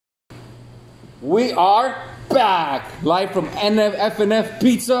We are back live from FNF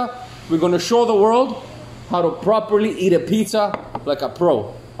Pizza. We're going to show the world how to properly eat a pizza like a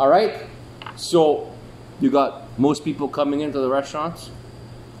pro. All right? So you got most people coming into the restaurants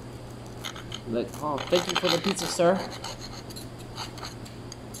like, oh, thank you for the pizza, sir.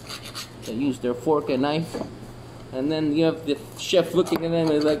 They use their fork and knife. And then you have the chef looking at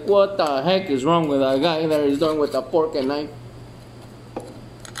them and like, what the heck is wrong with that guy that is doing with a fork and knife?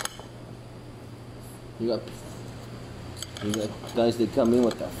 You got guys that come in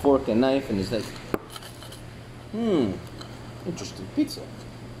with a fork and knife and it's like, interesting pizza.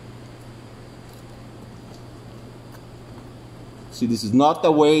 See, this is not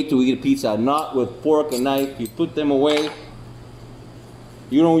the way to eat a pizza, not with fork and knife. You put them away.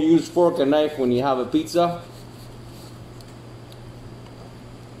 You don't use fork and knife when you have a pizza.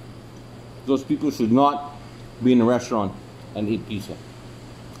 Those people should not be in a restaurant and eat pizza.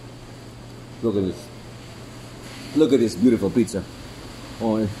 Look at this. Look at this beautiful pizza.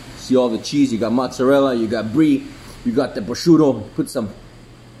 Oh, see all the cheese. You got mozzarella, you got brie, you got the prosciutto. Put some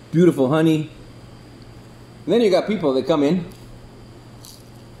beautiful honey. And then you got people that come in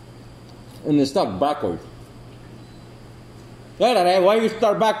and they start backward. Why you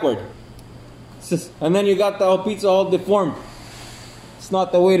start backward? And then you got the whole pizza all deformed. It's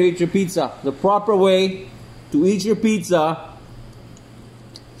not the way to eat your pizza. The proper way to eat your pizza,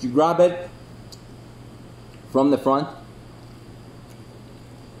 you grab it from the front.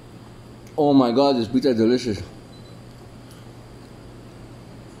 Oh my God, this pizza is delicious.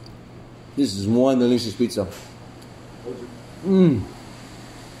 This is one delicious pizza. Oh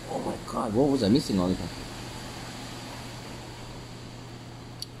my God, what was I missing on this one?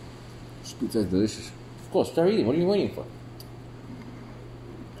 This pizza is delicious. Of course, start eating. What are you waiting for?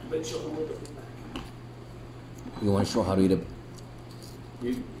 You want to show how to eat it?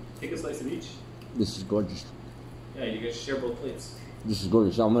 You take a slice of each. This is gorgeous. Yeah, you guys share both plates. This is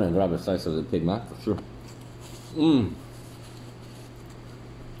gorgeous. I'm gonna grab a slice of the Big Mac for sure.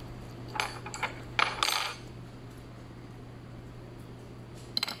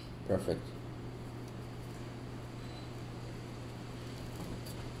 Perfect.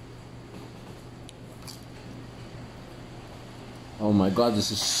 Oh my God,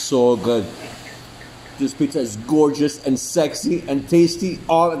 this is so good. This pizza is gorgeous and sexy and tasty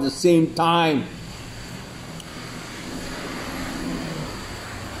all at the same time.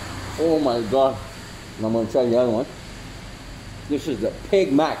 Oh my God. And I'm gonna try the other one. This is the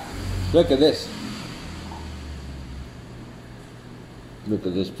Big Mac. Look at this. Look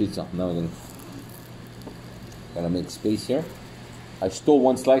at this pizza. Now we're gonna make space here. I stole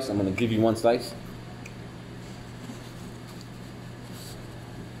one slice. I'm gonna give you one slice.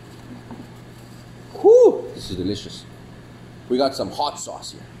 Whew! This is delicious. We got some hot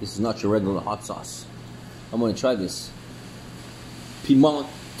sauce here. This is not your regular hot sauce. I'm gonna try this.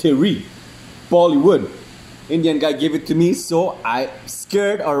 Pimenterie, Bollywood. Indian guy gave it to me, so I'm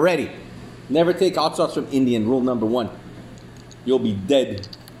scared already. Never take hot sauce from Indian. Rule number 1. You'll be dead.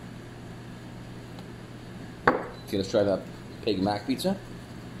 Okay, let's try that Big Mac pizza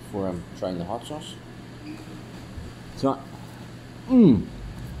before I'm trying the hot sauce. It's not.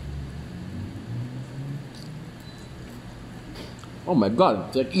 Oh my God,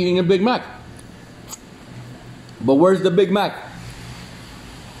 it's like eating a Big Mac. But where's the Big Mac?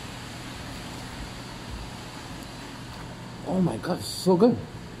 Oh my God, it's so good.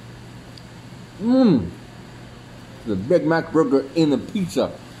 The Big Mac burger in the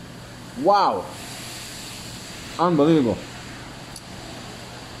pizza. Wow. Unbelievable.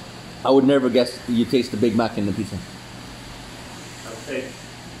 I would never guess you taste the Big Mac in the pizza. Okay.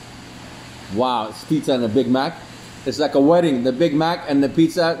 Wow, it's pizza and a Big Mac. It's like a wedding. The Big Mac and the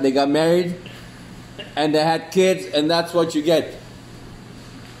pizza, they got married and they had kids, and that's what you get.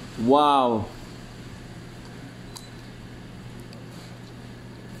 Wow.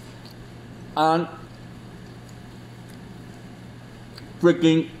 And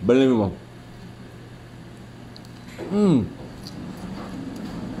freaking believable.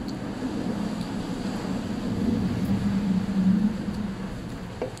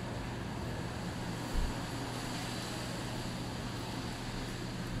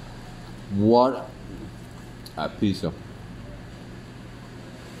 What a pizza.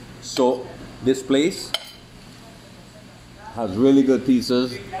 So this place has really good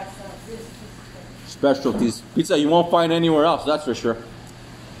pizzas, specialties. Pizza you won't find anywhere else, that's for sure.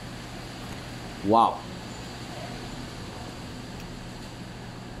 Wow.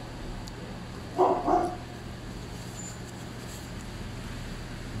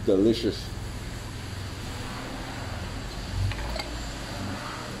 Delicious.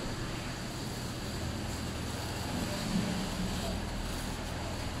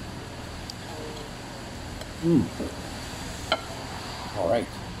 All right,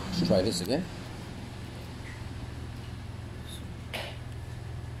 let's try this again.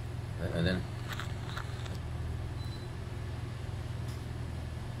 And then.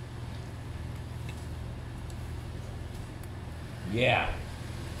 Yeah.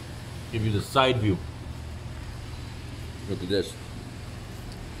 Give you the side view. Look at this.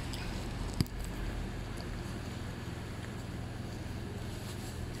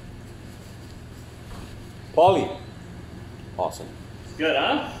 Paulie. Awesome. It's good,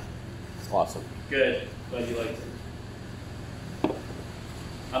 huh? Awesome. Good. Glad you liked it.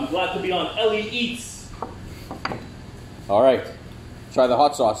 I'm glad to be on Ellie Eats. All right. Try the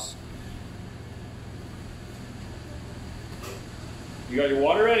hot sauce. You got your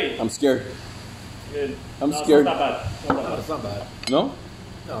water ready? I'm scared. Good. I'm No, scared. It's not that bad. It's not that No, bad. it's not bad. No?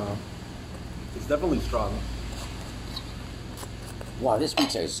 No. It's definitely strong. Wow, this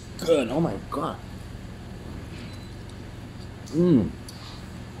pizza is good. Oh my god. Mmm.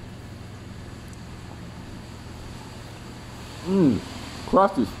 Mmm.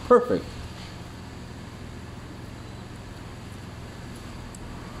 Crust is perfect.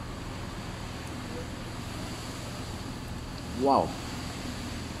 Wow.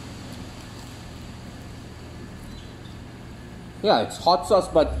 Yeah, it's hot sauce,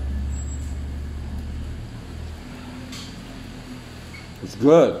 but it's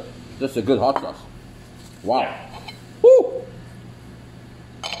good. That's a good hot sauce. Wow. Yeah. Woo!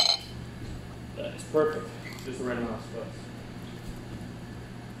 It's perfect. Just the right amount of spice.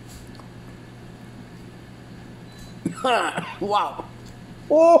 Wow.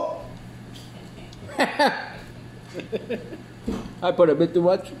 Oh! I put a bit too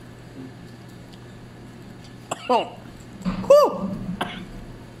much. Oh. Woo!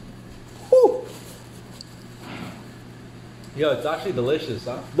 Woo! Yo, it's actually delicious,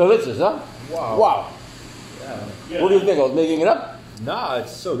 huh? Delicious, huh? Wow. Wow. Yeah. What do you think? I was making it up? Nah,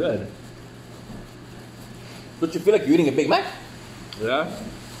 it's so good. Don't you feel like you're eating a Big Mac? Yeah?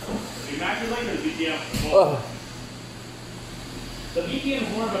 Big Mac is like the BTM. Oh. The BTM is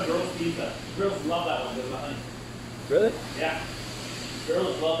more of a girl's pizza. Girls love that one. There's nothing. Really? Yeah.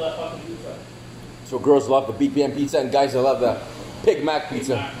 Girls love that fucking pizza. So girls love the BPM pizza and guys love the Big Mac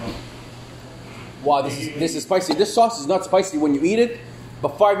pizza. Big Mac, bro. Wow, this is spicy. This sauce is not spicy when you eat it,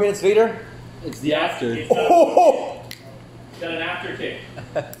 but 5 minutes later, it's the after. It's got, Oh! it's got an after kick.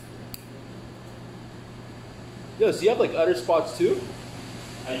 Yo, so you have like utter spots too?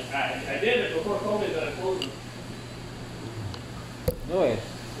 I did it before COVID, but I closed them. No way.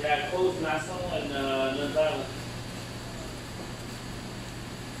 Yeah, I closed Nassau and Nuns Island.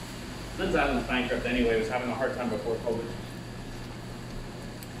 Nuns Island's bankrupt anyway. It was having a hard time before COVID.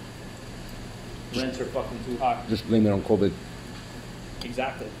 Rents are fucking too high. Just blame it on COVID.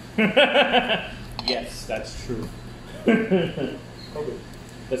 Exactly. Yes, that's true. COVID.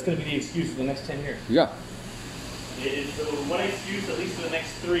 That's going to be the excuse for the next 10 years. Yeah. It's the one excuse, at least for the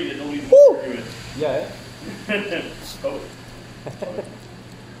next 3, that nobody's Woo! going to agree with. Yeah. COVID.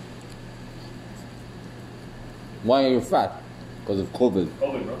 Why are you fat? Because of COVID,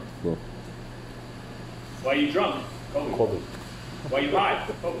 COVID, bro. bro. Why are you drunk? COVID. COVID. Why are you high?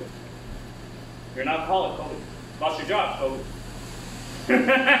 COVID. You're an alcoholic. COVID. Lost your job. COVID.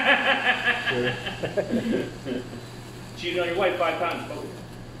 Cheated on your wife 5 times.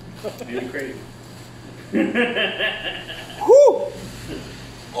 COVID. You're crazy. Whew!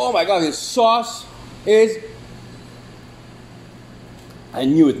 Oh my god, this sauce is... I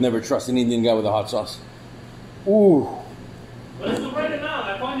knew it, never trust an Indian guy with a hot sauce. Ooh. But it's the right amount.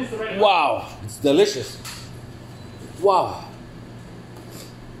 I find it's the right amount. Wow, it's delicious. Wow.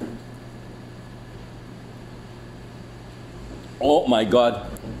 Oh my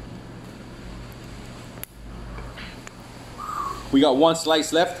god. We got one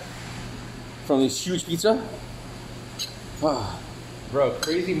slice left from this huge pizza. Ah, Bro,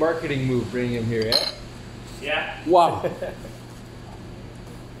 crazy marketing move bringing him here, yeah? Yeah. wow.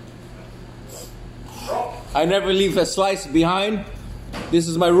 I never leave a slice behind. This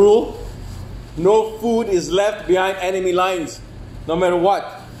is my rule. No food is left behind enemy lines, no matter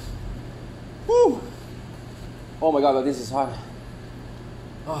what. Woo. Oh my god, but this is hot.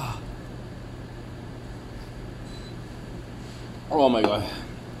 Ah. Oh my god.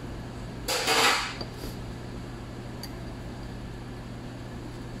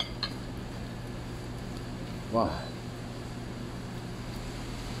 Wow.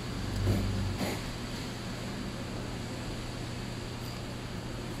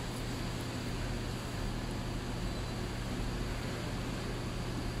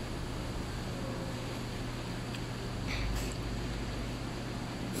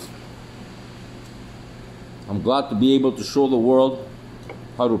 I'm glad to be able to show the world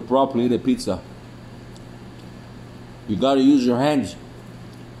how to properly eat a pizza. You gotta use your hands.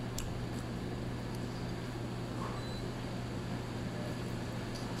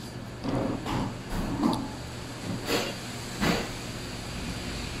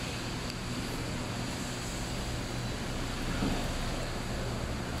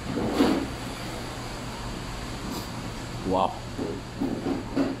 Wow.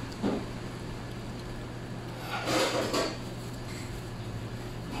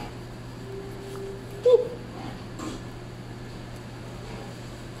 Woo.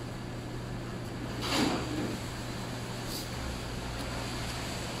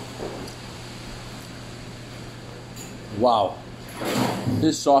 Wow.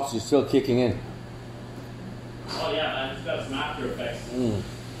 This sauce is still kicking in. Oh yeah, man, it's got some after effects.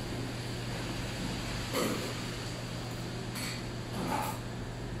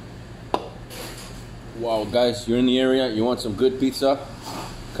 Wow, guys, you're in the area, you want some good pizza?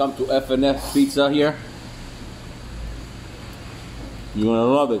 Come to F&F Pizza here. You're gonna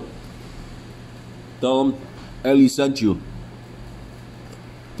love it. Tell them Ellie sent you.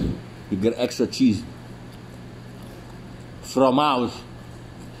 You get extra cheese. Fromage.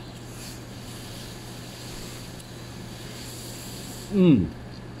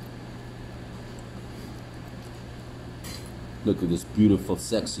 Look at this beautiful,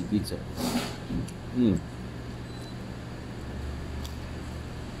 sexy pizza.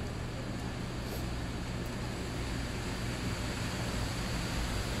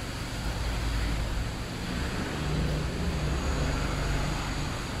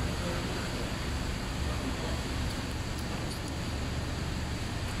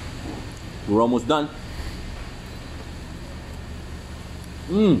 We're almost done.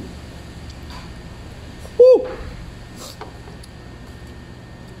 Woo!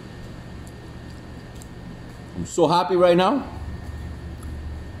 I'm so happy right now.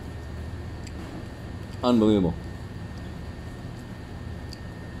 Unbelievable.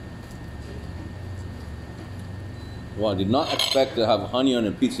 Wow, I did not expect to have honey on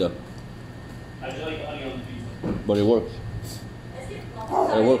a pizza, How'd you like the honey on the pizza? but it works.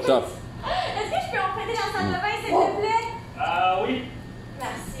 It works out. Est-ce que je peux emprunter la salle de bain, s'il te plaît? Oui.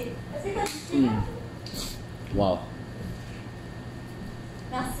 Merci. Est-ce que t'as du thé là? Wow.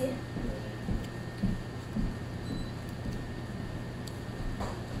 Merci.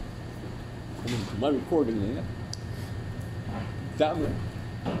 Am I recording it? Damn it.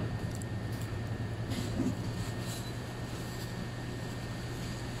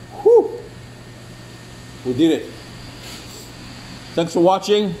 Whew. We did it. Thanks for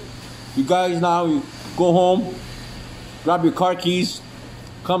watching. You guys now, you go home, grab your car keys,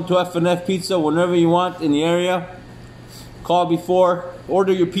 come to F&F Pizza whenever you want in the area. Call before,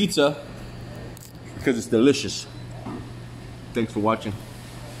 order your pizza because it's delicious. Thanks for watching.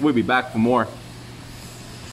 We'll be back for more.